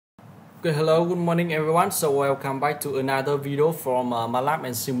Okay, hello, good morning everyone. So welcome back to another video from matlab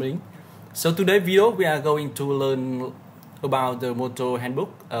and simulink. So today's video we are going to learn about the motor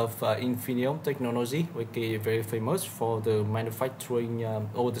handbook of Infineon Technology, which is very famous for the manufacturing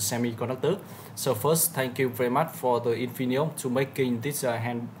all the semiconductor. So first, thank you very much for the Infineon to making this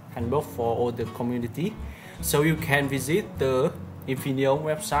handbook for all the community. So you can visit the Infineon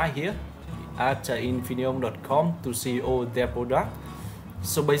website here at infineon.com to see all their products.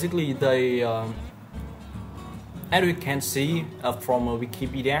 So basically they as we can see from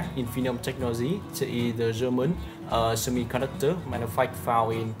Wikipedia, Infineon Technology is the German semiconductor manufacturer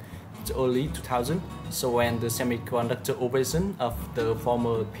found in the early 2000. So when the semiconductor operation of the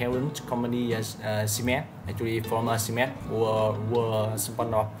former parent company as Siemens, actually from Siemens were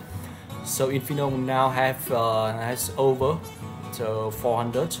spun off. So Infineon now has over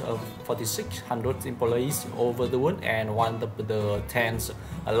 446 employees over the world and one of the 10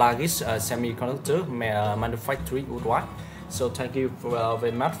 largest semiconductor manufacturing worldwide. So thank you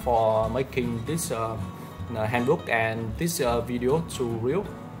very much for making this handbook and this video to real.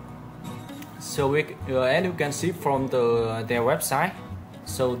 So and you can see from their website,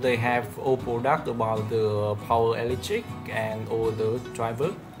 so they have all products about the power electric and all the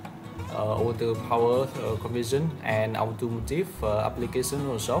driver, all the power conversion and automotive application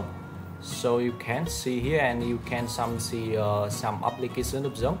also. So you can see here and you can see some application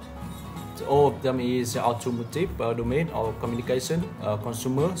of them. So all of them is automotive domain or communication,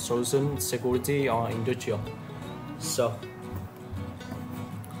 consumer, solution, security or industrial. So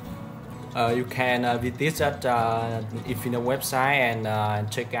you can visit at Infineon website and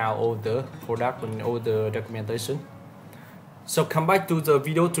check out all the product and all the documentation. So come back to the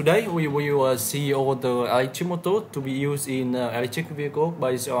video today. We will see all the electric motor to be used in electric vehicle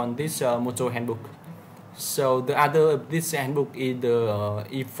based on this motor handbook. So the other of this handbook is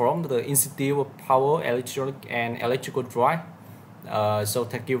from the Institute of Power, Electronic and Electrical Drive. So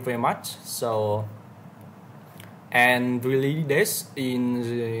thank you very much. So and release this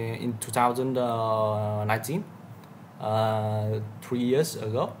in 2019, 3 years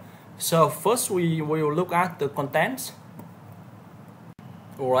ago. So first we will look at the contents.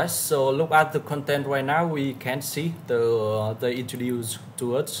 Alright, so look at the content right now. We can see they introduce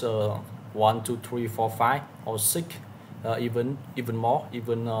to us 1, 2, 3, 4, 5 or 6, even more,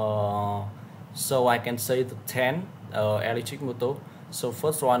 so I can say the 10 electric motor. So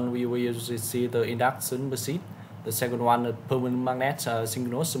first one we will usually see the induction machine. The second one the permanent magnet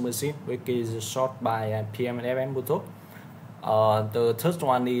synchronous machine, which is short by PMSM motor. The third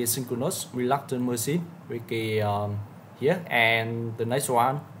one is synchronous reluctance machine, which is here, and the next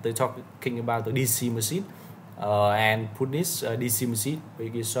one they're talking about the DC machine and punished DC machine,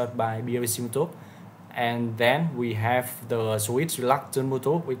 which is short by BLDC motor. And then we have the switch reluctance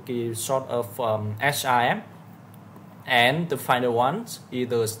motor, which is short of SyRM. And the final one is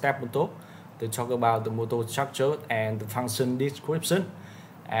the step motor. They talk about the motor structure and the function description,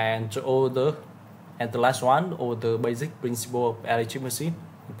 and the last one, or the basic principle of electric machine.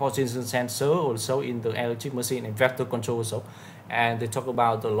 Position sensor also in the electric machine and vector control also. And they talk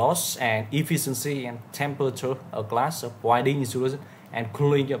about the loss and efficiency and temperature class of winding insulation and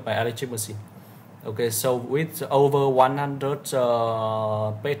cooling of an electric machine. Okay, so with over 100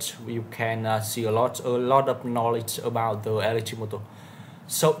 pages, you can see a lot of knowledge about the electric motor.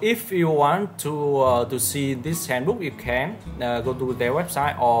 So if you want to see this handbook, you can go to their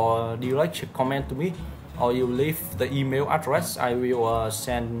website or direct comment to me, or you leave the email address. I will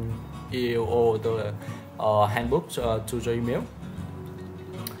send you all the handbooks to the email.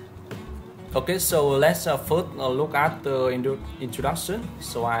 Okay, so let's first look at the introduction.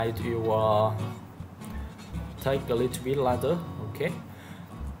 So I will take a little bit later. Okay,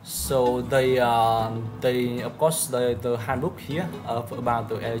 so they of course the handbook here about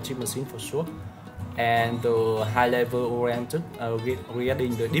the electric machine for sure, and the high level oriented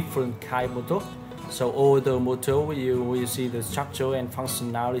regarding the different kind of motor. So all the motor you will see the structure and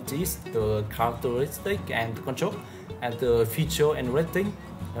functionalities, the characteristic and the control, and the feature and rating,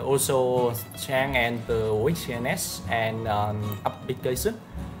 also strength and the weakness and application.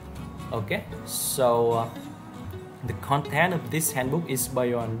 Okay, so the content of this handbook is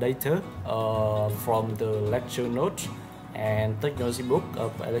based on data from the lecture notes and technology book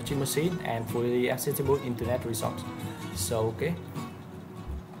of electric machine and fully accessible internet resource. So okay.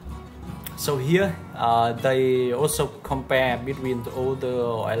 So here they also compare between all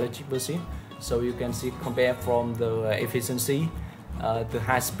the electric machine. So you can see compare from the efficiency, the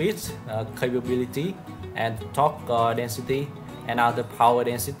high speed, capability, and torque density, and other power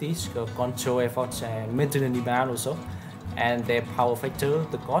densities, control efforts, and maintenance demand also. and their power factor,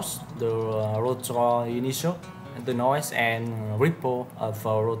 the cost, the rotor initial, the noise and ripple of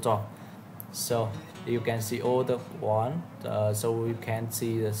rotor. So you can see all the one. So you can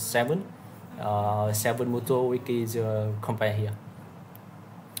see the seven motor we can compare here.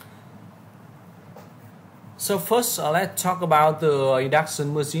 So first, let's talk about the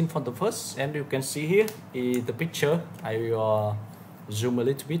induction machine for the first, and you can see here is the picture. I will zoom a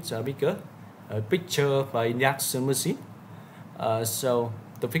little bit bigger. Picture of induction machine. So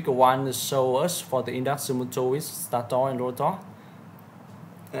the figure 1 shows us for the induction motor with stator and rotor,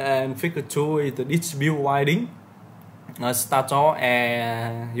 and figure 2 is the distributed winding stator,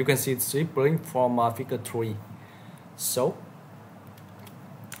 and you can see it's rippling from figure 3. So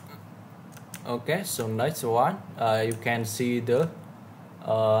okay, so next one, you can see the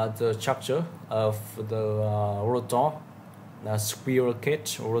structure of the rotor, the squirrel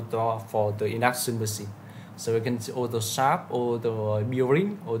cage rotor for the induction machine. So you can see all the shaft, all the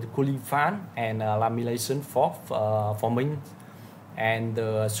bearing, all the cooling fan, and lamination for forming, and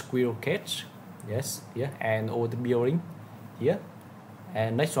the squirrel cage, yes, yeah, and all the bearing here.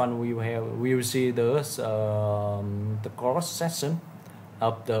 And next one we will see the cross section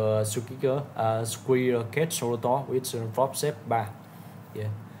of the squirrel cage rotor with a drop shape bar. Yeah.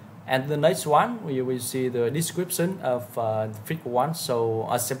 And the next one we will see the description of figure 1. So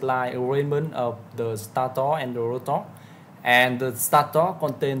a supply arrangement of the stator and the rotor, and the stator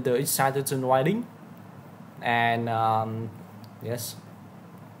contains the excitation winding. And yes.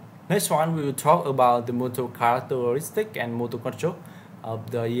 Next one we will talk about the motor characteristic and motor control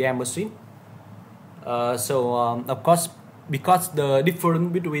of the EM machine. Of course, because the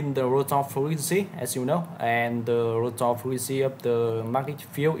difference between the rotor frequency, as you know, and the rotor frequency of the magnetic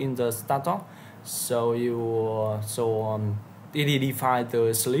field in the stator, so it defines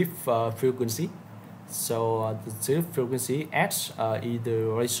the slip frequency. So the slip frequency H is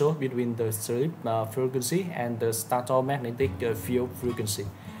the ratio between the slip frequency and the stator magnetic field frequency.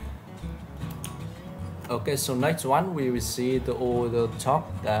 Okay, so next one we will see all the torque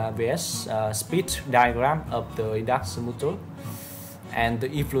vs speed diagram of the induction motor, and the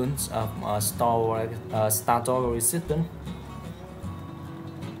influence of stator resistance.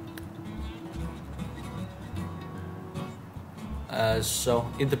 So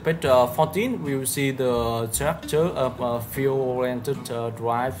in the page 14 we will see the structure of field-oriented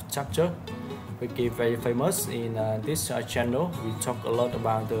drive structure, which is very famous in this channel. We talk a lot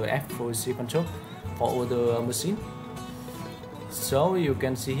about the frequency control for all the machine. So you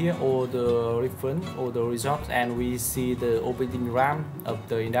can see here all the reference, all the results, and we see the operating RAM of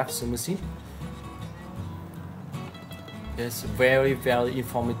the induction machine. It's very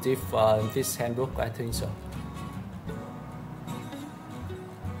informative this handbook, I think so.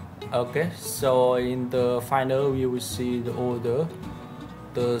 Okay, so in the final we will see all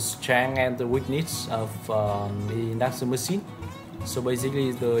the strength and the weakness of the induction machine. So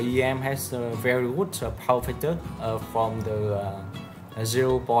basically the EM has a very good power factor from the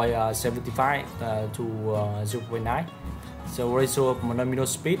 0.75 to 0.9. So ratio of nominal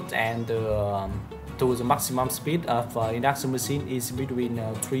speed and to the maximum speed of induction machine is between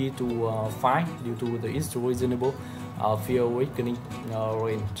 3 to 5 due to the reasonable field weakening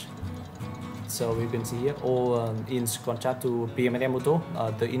range. So we can see here, all in contrast to PMSM motor,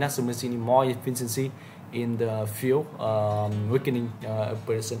 the induction machine is more efficiency in the field weakening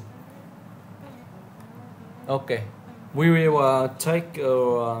operation. Okay, we will take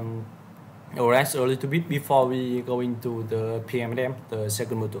a rest a little bit before we go into the PMSM, the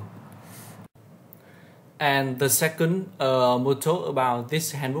second motor. And the second motor about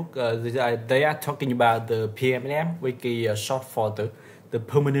this handbook, they are talking about the PMSM, which is short for the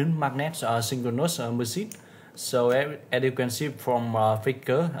permanent magnet synchronous machine. So as you can see from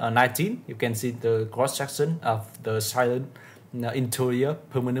figure 19, you can see the cross section of the silent interior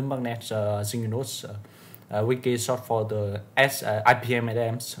permanent magnet synchronous, which is short for the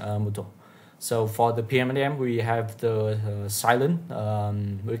IPMSM motor. So for the PMSM we have the silent,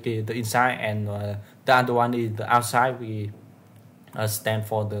 which is the inside, and the other one is the outside. We stand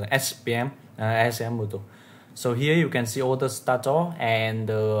for the SM motor. So here you can see all the stator and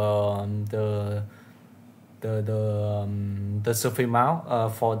the surface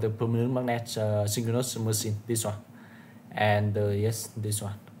mount for the permanent magnet synchronous machine, this one, and yes, this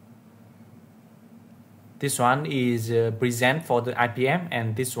one. This one is present for the IPM,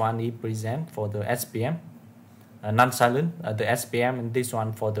 and this one is present for the SPM, non-silent, the SPM, and this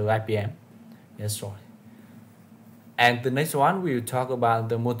one for the IPM. Yes, sorry. And the next one we will talk about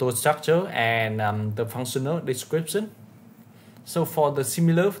the motor structure and the functional description. So for the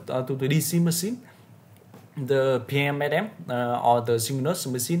similar to the DC machine, The PMSM or the synchronous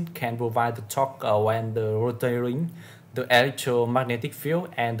machine can provide the torque when the rotating the electromagnetic field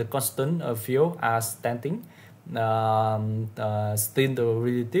and the constant field are standing still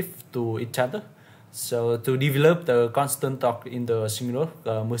relative to each other. So to develop the constant torque in the synchronous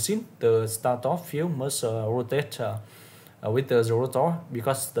machine, the stator field must rotate with the rotor,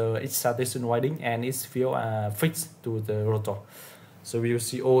 because the excitation winding and its field are fixed to the rotor. So we will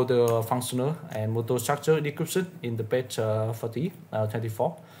see all the functional and motor structure description in the page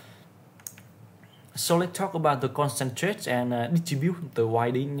 24. So let's talk about the concentrate and distribute the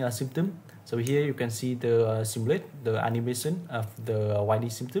winding symptom. So here you can see the simulate the animation of the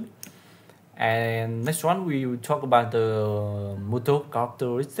winding symptom. And next one we will talk about the motor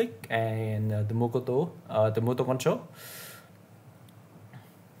characteristic and the motor control.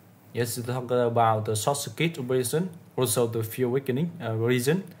 Yes, we talk about the short circuit operation, also the field weakening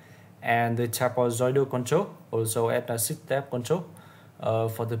region, and the trapezoidal control, also at a 6-step control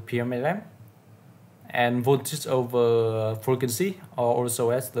for the PMSM, and voltage over frequency, or also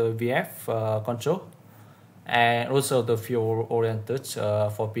as the VF control, and also the field oriented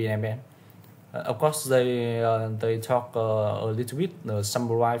for PMSM. Of course, they talk a little bit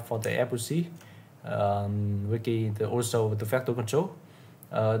summarize for the FOC, also the factor control.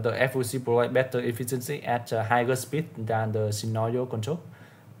 The FOC provide better efficiency at a higher speed than the scenario control.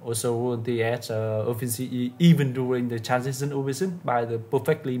 Also, they add efficiency even during the transition operation by the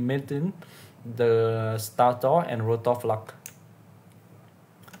perfectly maintaining the starter and rotor flux.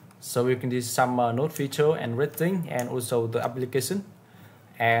 So you can do some node feature and rating, and also the application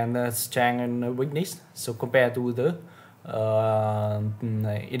and strength and weakness. So compared to the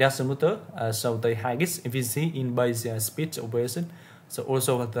induction motor, so the highest efficiency in base speed operation. So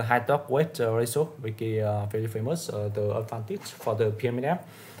also the high torque weight ratio, which is very famous, the advantage for the PMSM,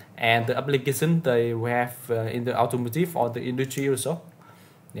 and the application they have in the automotive or the industry also.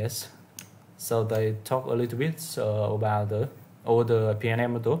 Yes, so they talk a little bit about the PMSM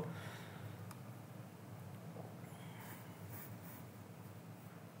motor.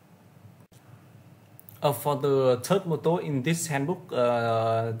 For the third motor in this handbook, they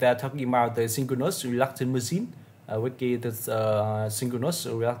are talking about the synchronous reluctance machine, which is the synchronous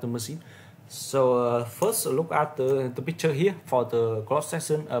reluctance machine. So first look at the picture here for the cross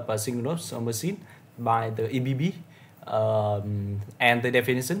section of a synchronous machine by the EBB and the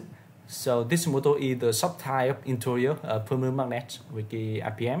definition. So this motor is the sub-type interior permanent magnet, which is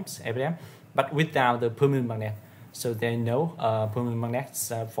RPMs, FM, but without the permanent magnet. So they know permanent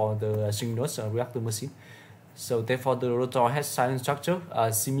magnets for the synchronous reluctance machine. So therefore the rotor has silent structure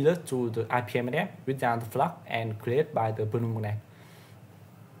similar to the IPMSM without the flux and created by the permanent magnet.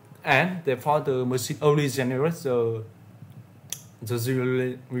 And therefore the machine only generates the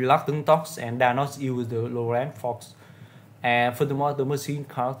reluctant torques and does not use the Lorentz force. And furthermore, the machine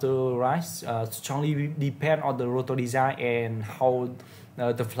characterized strongly depend on the rotor design and how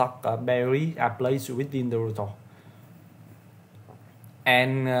the flux barriers are placed within the rotor.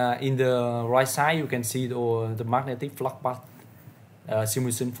 And in the right side, you can see the magnetic flux path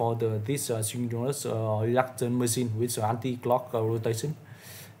simulation for this synchronous reluctance machine with anti-clock rotation.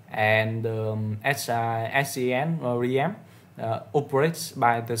 And SyRM operates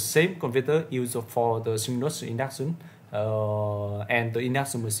by the same converter used for the synchronous induction and the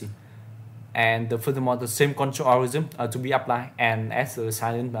induction machine. And furthermore, the same control algorithm to be applied and as the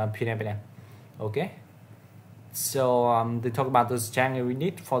silent PMSM. Okay. So they talk about the strength we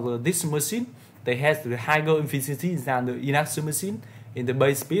need for this machine. They have the higher efficiency than the induction machine in the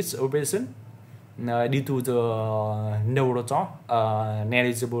base speed operation due to the no rotor,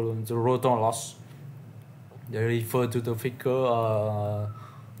 negligible the rotor loss. They refer to the figure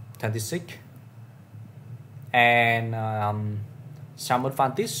 26. And some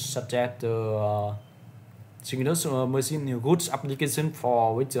advantage such as the synchronous machine good application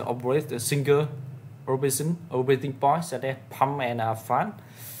for which operate the single operating points such as pump and fan,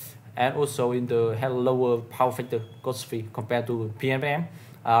 and also in the have lower power factor cost fee compared to PMSM,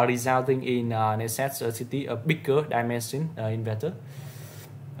 resulting in necessity a bigger dimension inverter.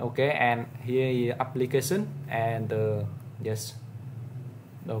 Okay, and here application and yes,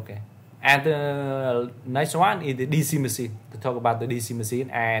 okay. And the next one is the DC machine. To talk about the DC machine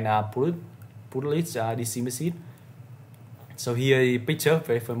and brushless DC machine. So here is picture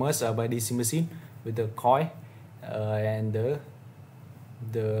very famous by DC machine with the coil and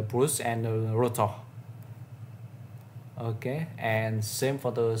the brush and the rotor. Okay, and same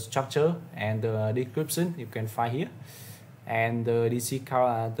for the structure and the description you can find here. And the DC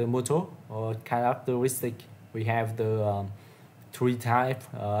car, the motor or characteristic, we have the three type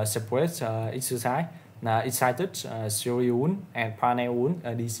separate exercise excited, serial 1 and parallel 1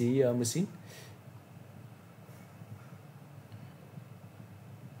 DC machine.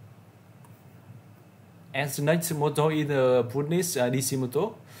 And the next motor is the brushless DC motor.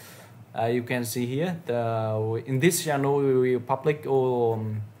 You can see here, in this channel we will publish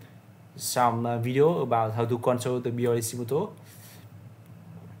some video about how to control the BLDC motor.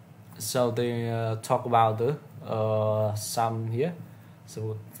 So they talk about the some here.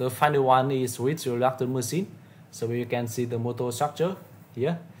 So the final one is with reluctance machine. So you can see the motor structure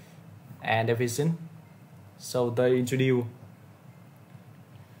here and everything. So they introduce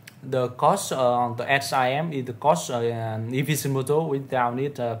the cost on the SyRM is the cost efficient motor without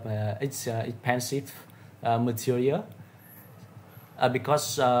it it's expensive material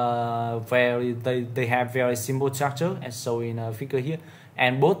because they have very simple structure as shown in a figure here,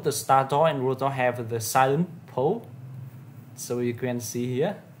 and both the starter and rotor have the silent pole. So you can see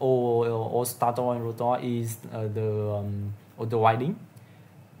here all starter and rotor is the winding,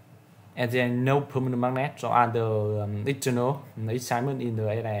 and then no permanent magnet or other external excitement in the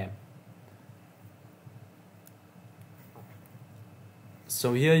SyRM.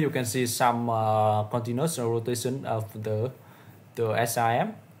 So here you can see some continuous rotation of the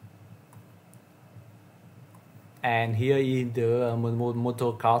SyRM, and here is the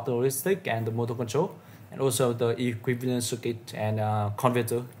motor characteristic and the motor control, and also the equivalent circuit and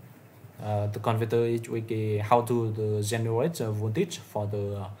converter. The converter is how to generate voltage for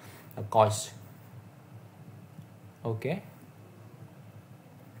the coils. Okay,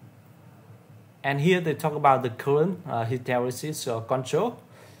 and here they talk about the current hysteresis control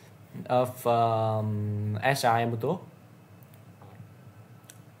of SyRM motor.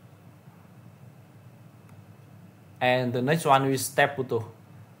 And the next one is step motor.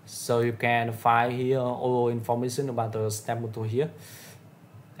 So you can find here all information about the step motor here.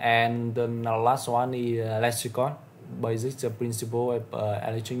 And the last one is electrical, basic principle of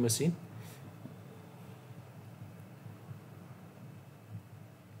electric machine.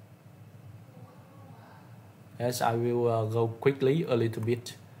 Yes, I will go quickly a little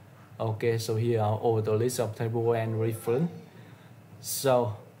bit. Okay, so here are all the list of table and reference.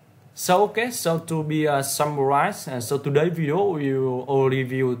 So to be summarized, and so today's video we will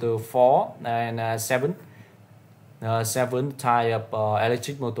review the 4 and 7 type of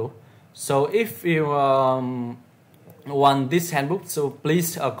electric motor. So if you want this handbook, so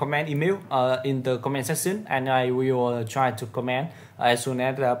please comment email in the comment section, and I will try to comment as soon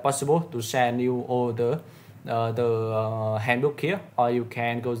as possible to send you all the handbook here, or you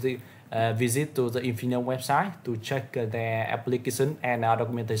can go visit to the Infineon website to check their application and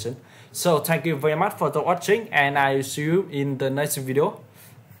documentation. So thank you very much for watching, and I will see you in the next video.